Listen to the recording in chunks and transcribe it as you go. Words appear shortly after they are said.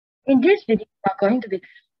In this video, we're going to be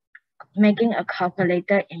making a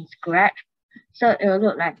calculator in Scratch. So it will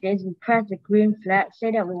look like this. We press the green flag,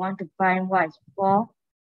 say that we want to find what is 4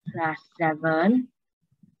 plus 7.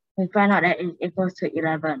 We find out that it equals to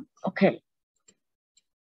 11. Okay.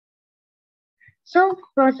 So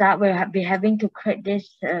first up, we'll be having to create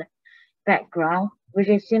this background, which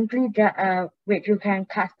is simply which you can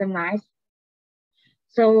customize.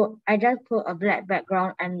 So I just put a black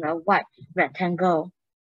background and a white rectangle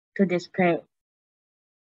to display.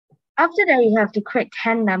 After that, you have to create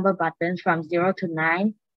 10 number buttons from 0 to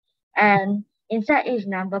 9. And inside each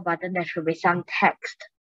number button, there should be some text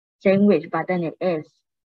saying which button it is.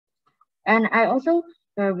 And I also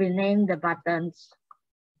rename the buttons.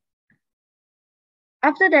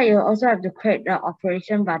 After that, you also have to create the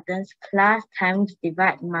operation buttons, plus, times,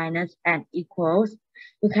 divide, minus, and equals.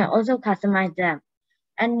 You can also customize them.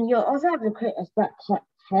 And you also have to create a spread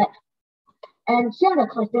tag. And here are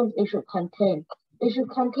the questions it should contain. It should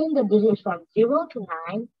contain the digits from 0 to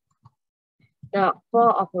 9, the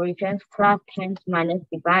 4 operations, plus, times, minus,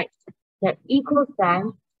 divide, the equal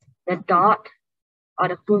sign, the dot or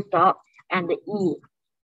the full stop, and the E.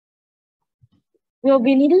 We'll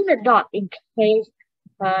be needing the dot in case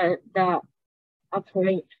the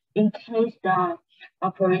operation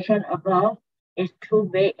above is too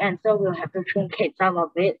big, and so we'll have to truncate some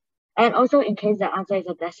of it, and also in case the answer is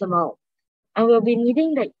a decimal. And we'll be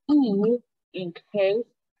needing the E in case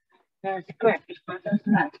the Scratch expresses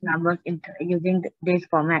large numbers using this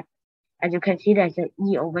format. As you can see, there's an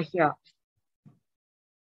E over here.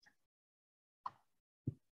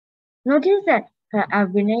 Notice that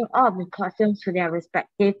I've renamed all of the costumes to their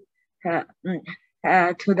respective to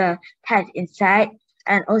the text inside,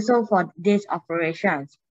 and also for these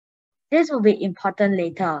operations. This will be important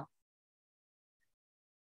later.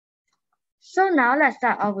 So now let's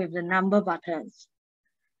start off with the number buttons.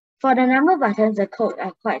 For the number buttons, the code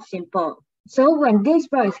are quite simple. So when this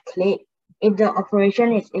bar is clicked, if the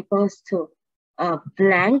operation is equals to a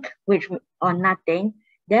blank, or nothing,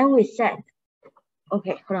 then we set.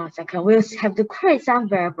 Okay, hold on a second. We'll have to create some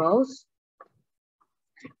variables.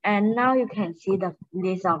 And now you can see the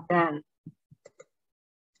list of them.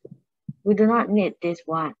 We do not need this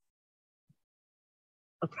one,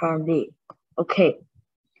 apparently. Okay.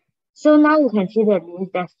 So now you can see the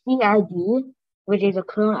list. There's CID, which is a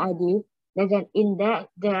clone ID. There's an index.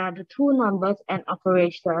 There are the two numbers and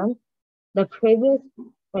operation, the previous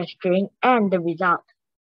string, and the result.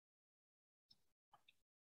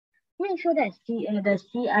 Make sure that the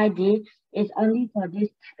CID is only for this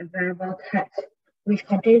variable text, which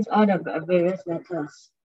contains all the various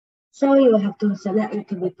letters. So you have to select it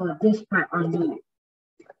to be for this part only.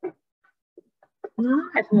 Now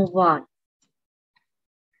let's move on.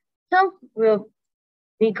 So we'll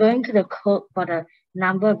be going to the code for the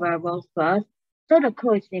number variables first. So the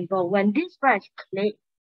code is simple. When this bar is clicked,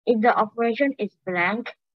 if the operation is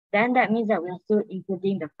blank, then that means that we are still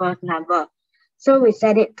including the first number. So we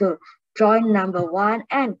set it to join number 1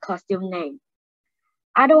 and costume name.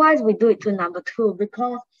 Otherwise, we do it to number 2,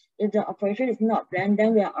 because if the operation is not blank,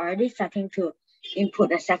 then we are already starting to input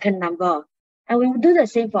the second number. And we will do the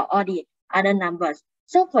same for all the other numbers.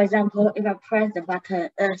 So for example, if I press the button,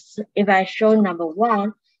 if I show number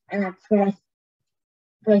 1 and I press,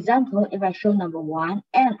 for example, if I show number 1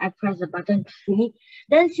 and I press the button 3,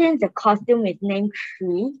 then since the costume is named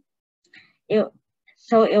 3,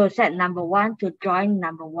 so it will set number 1 to join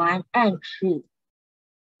number 1 and 3,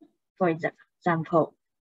 for example.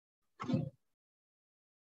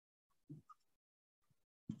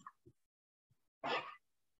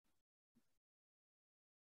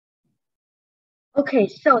 Okay,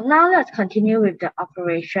 so now let's continue with the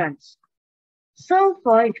operations. So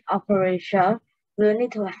for each operation, we'll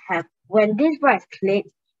need to have, when this bar is clicked,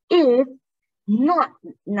 if not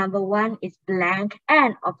number 1 is blank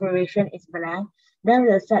and operation is blank, then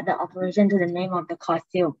we'll set the operation to the name of the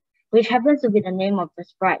costume, which happens to be the name of the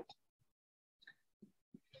sprite.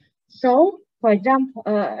 So for example,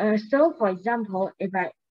 if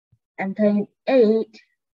I enter in 8,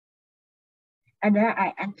 and then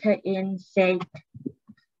I enter in 6,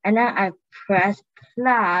 and then I press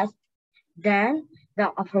plus, then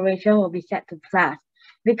the operation will be set to plus,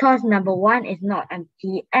 because number 1 is not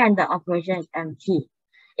empty and the operation is empty.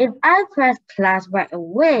 If I press plus right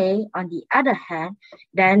away, on the other hand,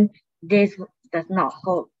 then this does not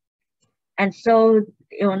hold. And so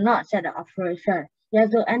it will not set the operation. You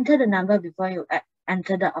have to enter the number before you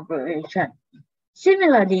enter the operation.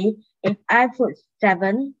 Similarly, if I put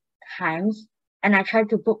 7 times and I try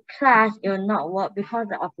to put plus, it will not work because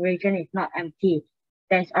the operation is not empty.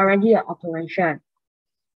 There's already an operation.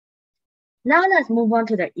 Now let's move on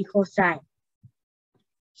to the equal sign.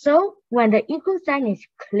 So when the equal sign is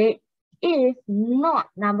clicked, if not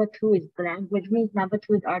number 2 is blank, which means number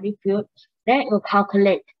 2 is already filled, then it will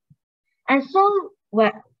calculate. And so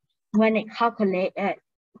when it calculates it,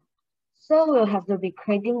 so we'll have to be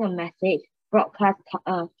creating a message, broadcast,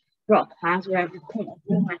 we have to create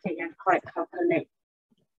a new message and call it calculate.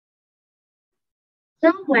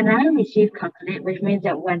 So when I receive calculate, which means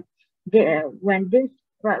that when this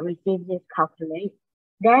sprite receives this calculate,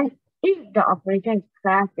 then if the operation is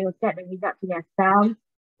plus, it will set the result to their sum.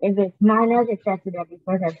 If it's minus, it sets to their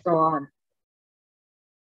difference and so on.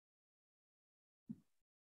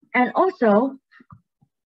 And also,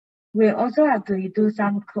 we also have to do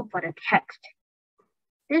some code for the text.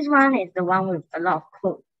 This one is the one with a lot of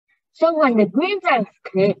code. So when the green flag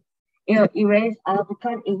is clicked, it will erase all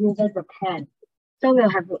because it uses the pen. So we'll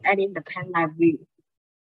have to add in the pen library.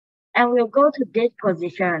 And we'll go to this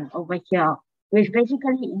position over here, which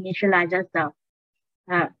basically initializes the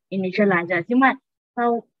initializers. You might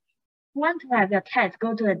want to have your text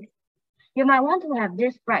go to you might want to have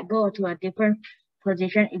this sprite go to a different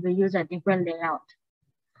position if you use a different layout.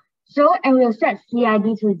 So, and we'll set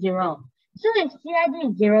CID to 0. So if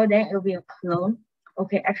CID is 0, then it will be a clone.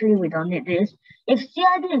 Okay, actually we don't need this. If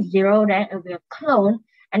CID is 0, then it will be a clone.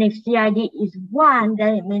 And if CID is 1,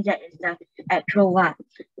 then it means that it's the actual one.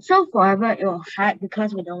 So forever it will hide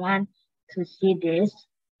because we don't want to see this.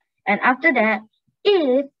 And after that,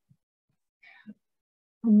 if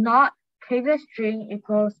not previous string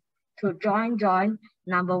equals to join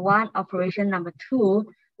number 1 operation number 2,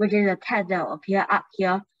 which is a text that will appear up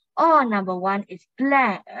here, or number 1 is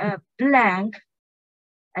blank,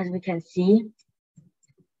 as we can see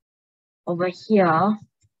over here.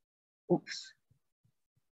 Oops.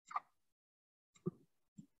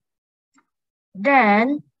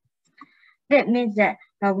 Then that means that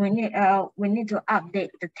we need to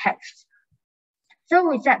update the text. So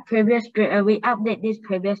we set previous string. We update this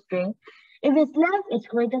previous string. If its length is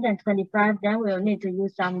greater than 25, then we'll need to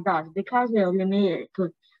use some dots because we'll limit it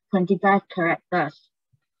to 25 characters.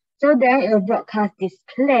 So then it will broadcast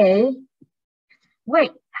display.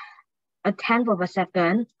 Wait a tenth of a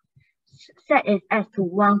second. Set its S to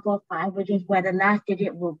 145, which is where the last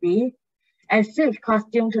digit will be, and switch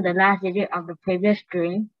costume to the last digit of the previous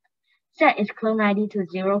string. Set its clone ID to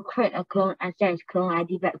 0, create a clone, and set its clone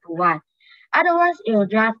ID back to 1. Otherwise, it will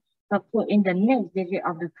just put in the next digit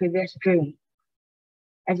of the previous string,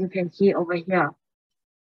 as you can see over here.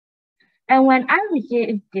 And when I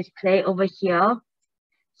receive display over here,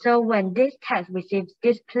 so when this text receives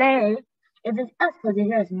display, if its X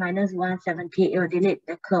position is minus 170, it will delete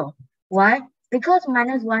the clone. Why? Because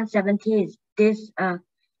minus 170 is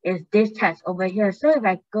this text over here. So if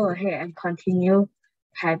I go ahead and continue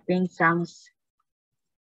typing some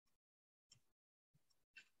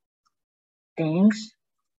things.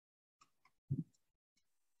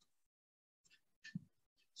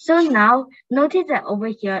 So now notice that over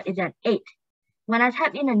here is an 8. When I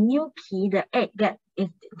type in a new key, the 8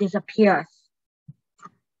 disappears.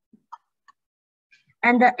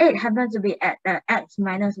 And the 8 happens to be at the X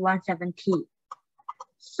minus 170.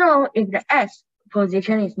 So if the X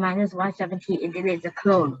position is minus 170, it deletes the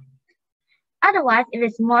clone. Otherwise, if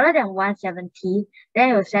it's smaller than 170, then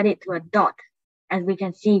it will set it to a dot, as we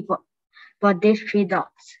can see for these 3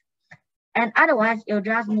 dots. And otherwise, it will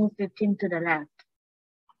just move 15 to the left.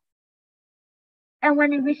 And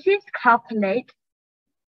when it receives calculate,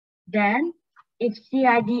 then if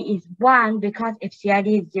CID is 1, because if CID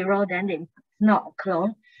is 0, then it's not a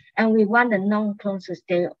clone. And we want the non-clones to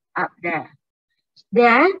stay up there.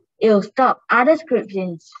 Then it will stop other scripts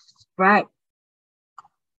in Sprite.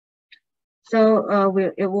 So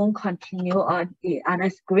it won't continue on the other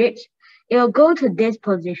scripts. It will go to this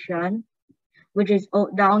position, which is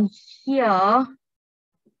down here,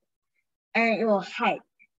 and it will hide.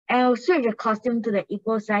 And it will switch the costume to the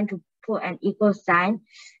equal sign to put an equal sign.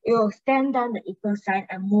 It will stand down the equal sign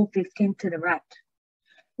and move 15 to the right.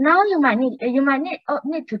 Now you might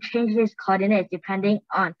need to change these coordinates depending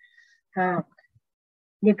on how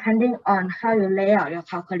you lay out your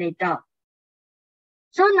calculator.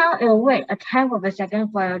 So now it will wait a tenth of a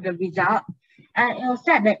second for the result, and it will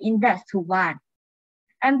set the index to 1.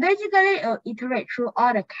 And basically it will iterate through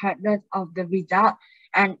all the characters of the result,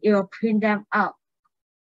 and it will print them out.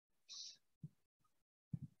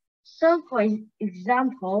 So for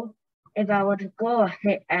example, if I were to go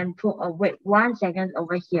ahead and put a wait 1 second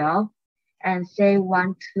over here and say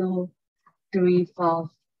 1, 2, 3, 4,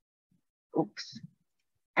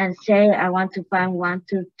 and say I want to find 1,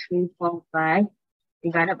 2, 3, 4, 5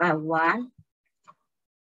 divided by 1,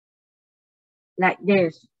 like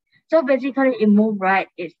this. So basically, it moves right,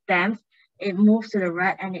 it stamps, it moves to the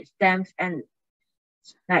right, and it stamps, and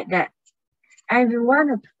like that. And if you want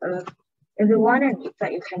an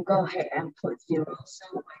effect, you can go ahead and put 0. So,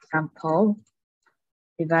 for example,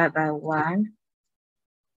 divide by 1,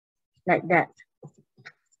 like that.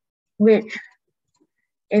 Which,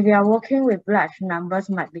 if you are working with large numbers,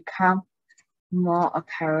 might become more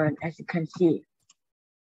apparent, as you can see.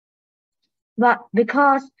 But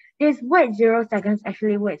because this wait 0 seconds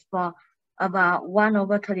actually waits for about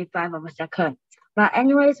 1/35 of a second. But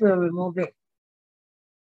anyways, we'll remove it.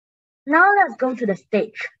 Now let's go to the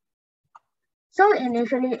stage. So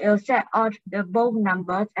initially, it'll set all both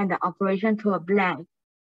numbers and the operation to a blank.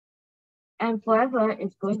 And forever,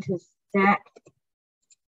 it's going to set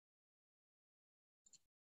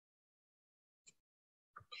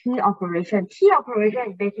T operation. T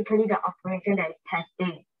operation is basically the operation that is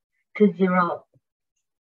testing to 0.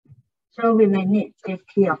 So we may need this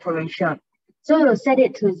T operation. So you'll set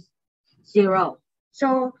it to 0.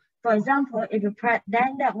 So for example, if you press,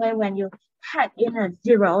 then that way when you type in a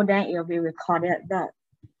 0, then it will be recorded that.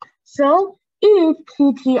 So if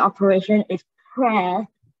TT operation is pressed,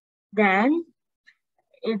 then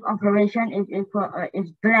if operation is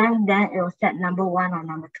is blank, then it will set number 1 or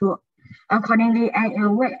number 2 accordingly, and it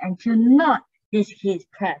will wait until not this key is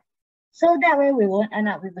pressed. So that way we won't end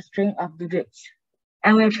up with a string of digits.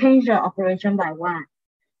 And we'll change the operation by 1.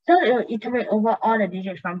 So it will iterate over all the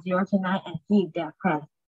digits from 0 to 9 and see if they are pressed.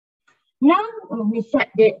 Now we set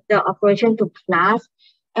the operation to plus,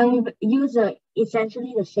 and we use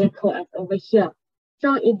essentially the same code as over here.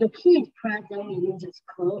 So if the key is pressed, then we use this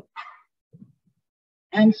code.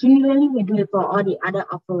 And similarly, we do it for all the other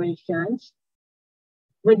operations.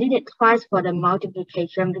 We did it twice for the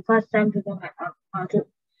multiplication because some people might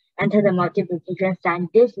enter the multiplication sign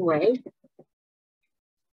this way.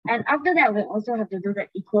 And after that, we also have to do the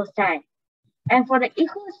equal sign. And for the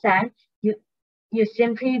equal sign, you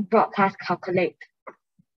simply broadcast calculate.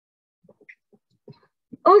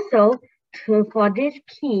 Also, for this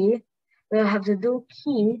key, we'll have to do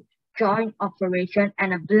key join operation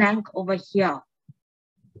and a blank over here.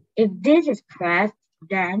 If this is pressed,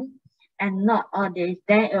 then and not all this,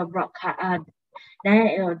 then it will broadcast. Then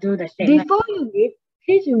it will do the same. Before you leave,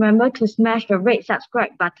 please remember to smash the red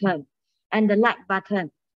subscribe button and the like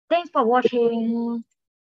button. Thanks for watching.